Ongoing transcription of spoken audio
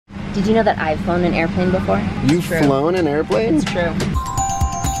Did you know that I've flown an airplane before? You've flown an airplane? It's true.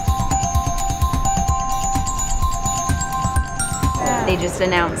 They just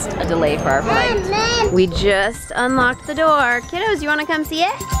announced a delay for our flight. We just unlocked the door. Kiddos, you want to come see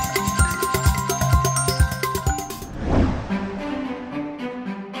it?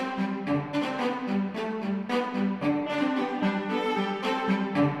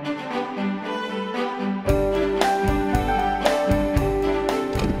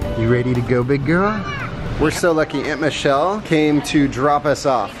 You ready to go, big girl? We're so lucky Aunt Michelle came to drop us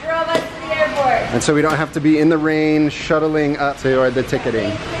off. She drove us to the airport. And so we don't have to be in the rain shuttling up to the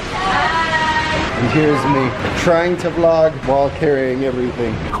ticketing. And here's me trying to vlog while carrying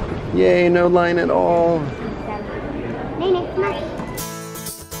everything. Yay, no line at all.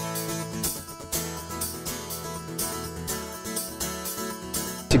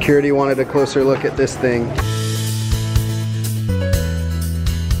 Security wanted a closer look at this thing.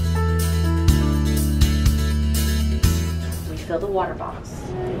 We filled a water box.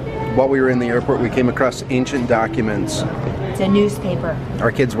 While we were in the airport, we came across ancient documents. It's a newspaper.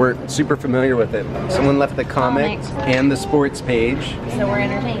 Our kids weren't super familiar with it. Someone left the comics and the sports page. So we're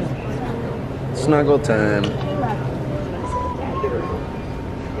entertained. Snuggle time.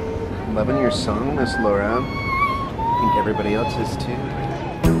 Loving your song, Miss Laura. I think everybody else is too.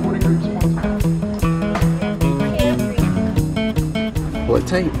 Pull it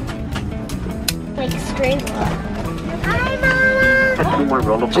tight. Like straight up. Hi,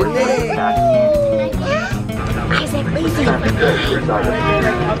 Mama! Janae! Isaac, lazy.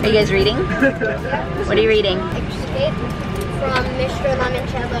 Are you guys reading? What are you reading? Escape from Mr.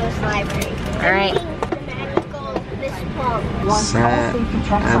 Lemoncello's library. All right. The magical Miss Pong. Sam.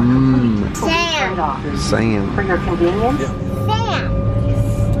 For your convenience. Sam.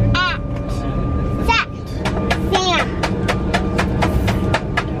 Act. Set. Sam.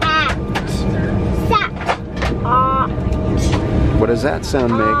 Act. Set. What does that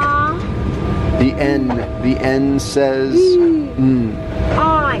sound make? The N says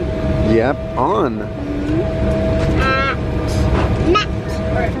On. Yep, on. Act. Net.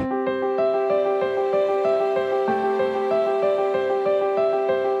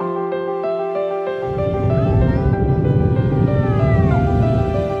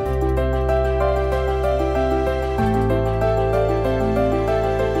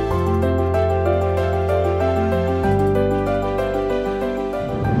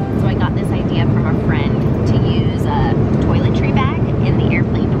 So I got this idea from a friend to use a toiletry bag in the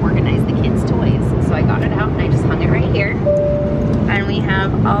airplane to organize the kids' toys. So I got it out and I just hung it right here. And we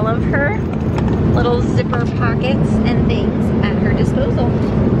have all of her little zipper pockets and things at her disposal.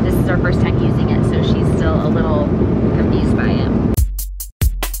 This is our first time using it, so she's still a little confused by it.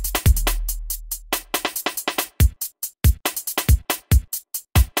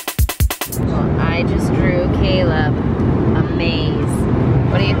 I just drew Caleb a maze.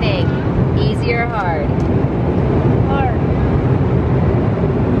 What do you think? Easy or hard? Hard.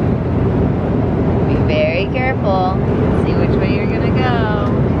 Be very careful. See which way you're gonna go.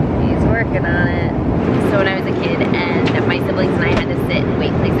 He's working on it. So when I was a kid and my siblings and I had to sit and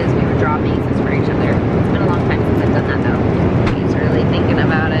wait places, we would draw mazes for each other. It's been a long time since I've done that though. He's really thinking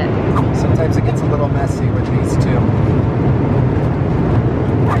about it. Sometimes it gets a little messy with these two.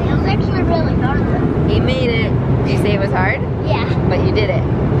 It was actually really hard. He made it. Did you say it was hard? Yeah. But you did it.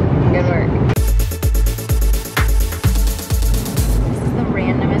 Good work. This is the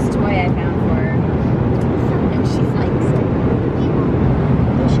randomest toy I found for her. And she likes it.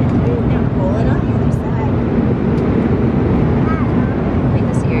 You should pull it on the other side. Bring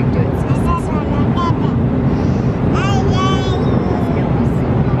this here, do it.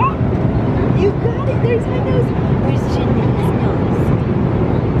 You got it. There's my nose. Where's Janae's nose?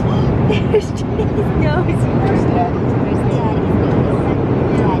 There's Janae's nose. Where's Daddy's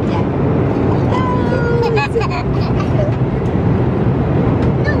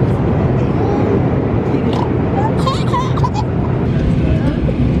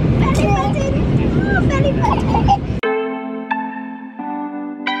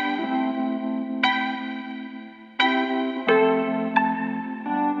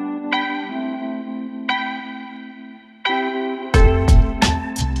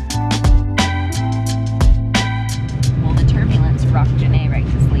Well, the turbulence rocked Janae right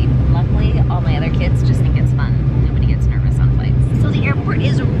to sleep. Luckily, all my other kids just think it's fun. Nobody gets nervous.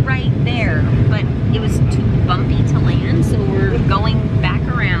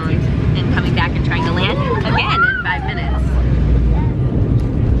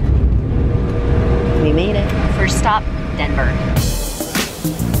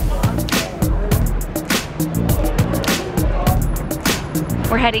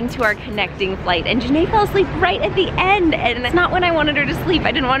 heading to our connecting flight, and Janae fell asleep right at the end, and it's not when I wanted her to sleep.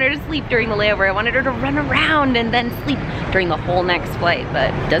 I didn't want her to sleep during the layover. I wanted her to run around and then sleep during the whole next flight,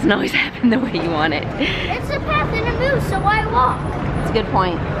 but it doesn't always happen the way you want it. It's a path and a move, so why walk? It's a good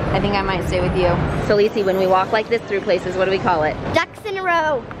point. I think I might stay with you. So Lacey, when we walk like this through places, what do we call it? Ducks in a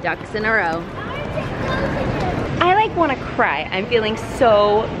row. Ducks in a row. I like want to cry. I'm feeling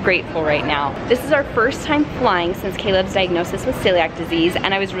so grateful right now. This is our first time flying since Caleb's diagnosis with celiac disease,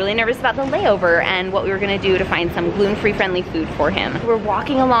 and I was really nervous about the layover and what we were gonna do to find some gluten-free friendly food for him. We're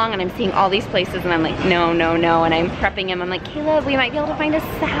walking along and I'm seeing all these places and I'm like, no, no, no, and I'm prepping him. I'm like, Caleb, we might be able to find a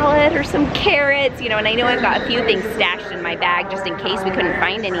salad or some carrots, you know, and I know I've got a few things stashed in my bag just in case we couldn't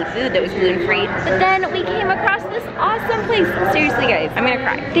find any food that was gluten-free. But then we came across this awesome place. Seriously guys, I'm gonna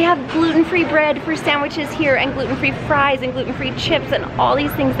cry. They have gluten-free bread for sandwiches here and gluten-free fries and gluten-free chips and all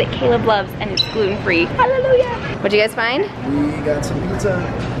these things that Caleb loves, and it's gluten-free. Hallelujah! What'd you guys find? We got some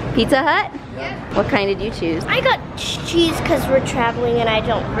pizza. Pizza Hut? Yeah. What kind did you choose? I got cheese because we're traveling and I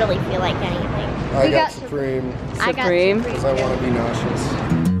don't really feel like anything. I got Supreme I got Supreme. because I want to be nauseous.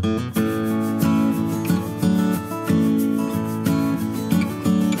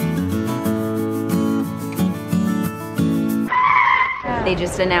 They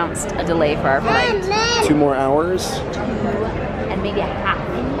just announced a delay for our flight. 2 more hours. And maybe a half.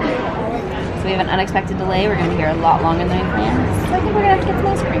 So we have an unexpected delay. We're gonna be here a lot longer than we planned. So I think we're gonna have to get some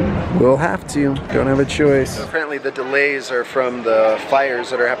ice cream. We'll have to. Don't have a choice. Apparently the delays are from the fires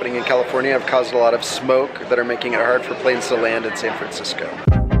that are happening in California. Have caused a lot of smoke that are making it hard for planes to land in San Francisco.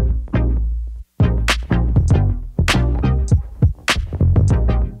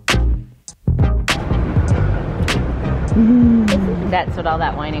 That's what all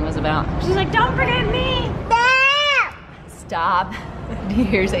that whining was about. She's like, don't forget me! Stop. Do you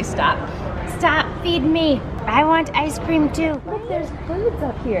hear her say stop? Stop, feed me. I want ice cream too. Look, there's birds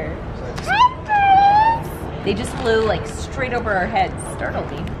up here. Hi, birds! They just flew like straight over our heads.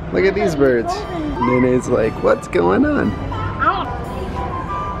 Startled me. Look at these birds. Nene's like, what's going on?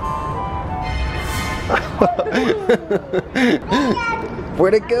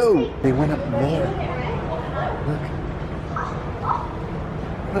 Where'd it go? They went up there. Look.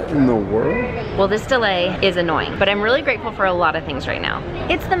 What in the world? Well, this delay is annoying, but I'm really grateful for a lot of things right now.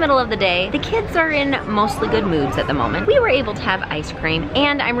 It's the middle of the day. The kids are in mostly good moods at the moment. We were able to have ice cream,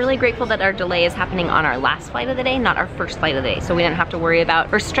 and I'm really grateful that our delay is happening on our last flight of the day, not our first flight of the day, so we didn't have to worry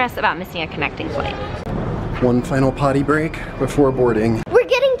about or stress about missing a connecting flight. One final potty break before boarding. We're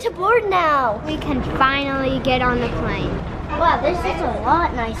getting to board now. We can finally get on the plane. Wow, this is a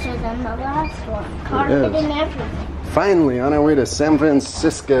lot nicer than the last one. Carpet and everything. Finally on our way to San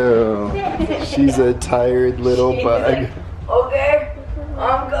Francisco. She's a tired little bug. Okay,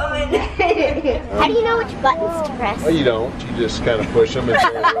 I'm coming. How do you know which buttons to press? Well, you don't. You just kind of push them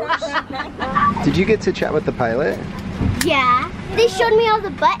until it works. Did you get to chat with the pilot? Yeah. They showed me all the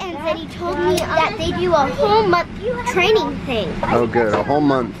buttons and he told me that they do a whole month training thing. Oh good, a whole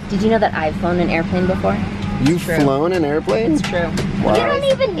month. Did you know that I've flown an airplane before? You've flown an airplane? It's true. Wow. You don't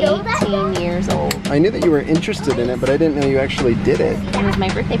even know that? 18 years old. I knew that you were interested in it, but I didn't know you actually did it. It was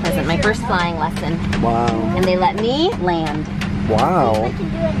my birthday present, my first flying lesson. Wow. And they let me land. Wow.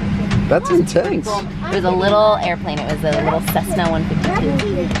 That's intense. It was a little airplane. It was a little Cessna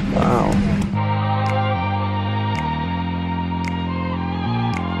 152. Wow.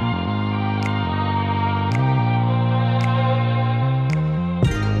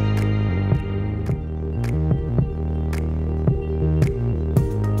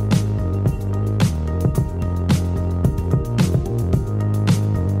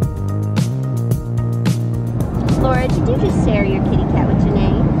 Laura, did you just share your kitty cat with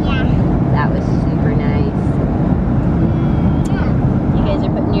Janae? Yeah. That was super nice. You guys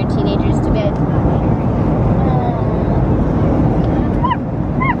are putting your teenagers to bed.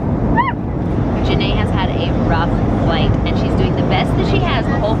 Janae has had a rough flight, and she's doing the best that she has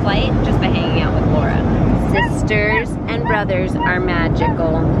the whole flight just by hanging out with Laura. Sisters and brothers are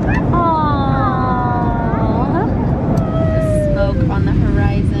magical. Aww. The smoke on the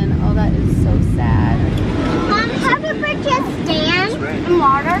horizon. Oh, that is so sad. How do bridges stand in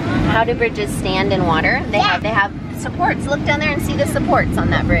water? How do bridges stand in water? They have supports. Look down there and see the supports on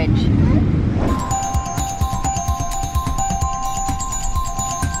that bridge.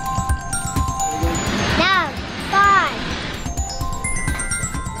 Now,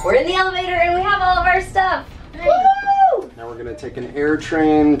 5. We're in the elevator and we have all of our stuff. Woo! Now we're gonna take an air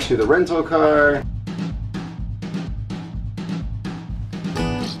train to the rental car.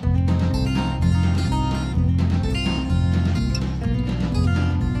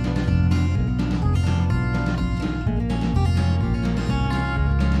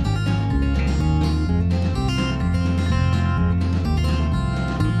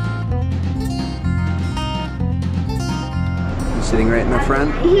 right in the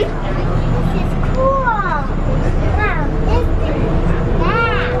front. This is cool. Wow, this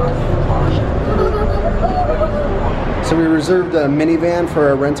is So we reserved a minivan for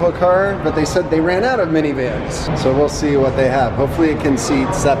a rental car, but they said they ran out of minivans. So we'll see what they have. Hopefully it can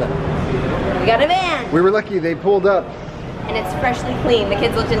seat 7. We got a van. We were lucky, they pulled up. And it's freshly clean. The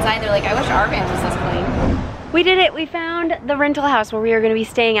kids looked inside, they're like, I wish our van was this clean. We did it, we found the rental house where we are gonna be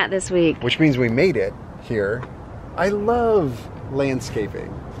staying at this week. Which means we made it here. I love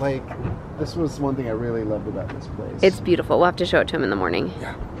landscaping. Like, this was one thing I really loved about this place. It's beautiful, we'll have to show it to him in the morning.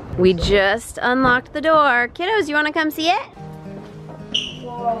 Yeah. We just unlocked the door. Kiddos, you wanna come see it?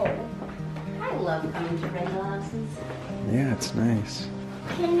 Whoa. I love coming to rental houses. Yeah, it's nice.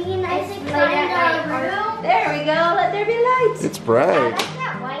 Can we nice find a room? There we go, let there be lights. It's bright. That's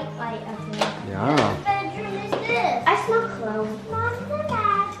that white light up there. Yeah. What bedroom is this? I smell clothes. Mom's and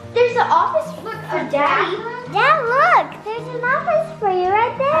Dad. There's an office for Daddy. Dad, look. There's an office for you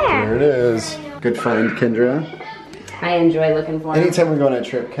right there. There it is. Good find, Kendra. I enjoy looking for them. Anytime we go on a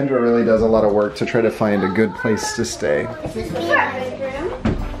trip, Kendra really does a lot of work to try to find a good place to stay. Is this the bedroom?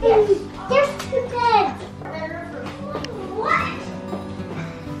 Yes. There's 2 beds. What?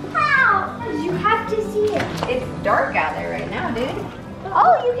 How? You have to see it. It's dark out there right now, dude.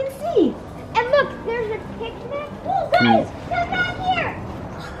 Oh, you can see. And look, there's a picnic. Oh, guys, come back here.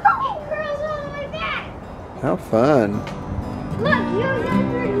 Oh, it curls all the way back. How fun. Look, you guys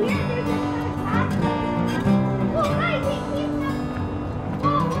are here. There's a pathway. Oh, guys, it keeps up. Oh,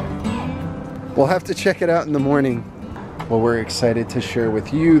 what's this? We'll have to check it out in the morning. Well, we're excited to share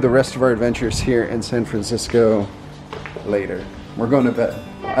with you the rest of our adventures here in San Francisco later. We're going to bed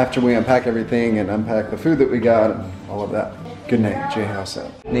after we unpack everything and unpack the food that we got and all of that. Good night, J House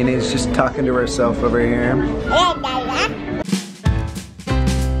out. Nene's just talking to herself over here.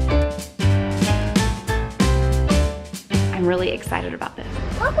 I'm really excited about this.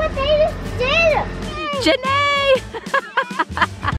 Look what they just did. Janae!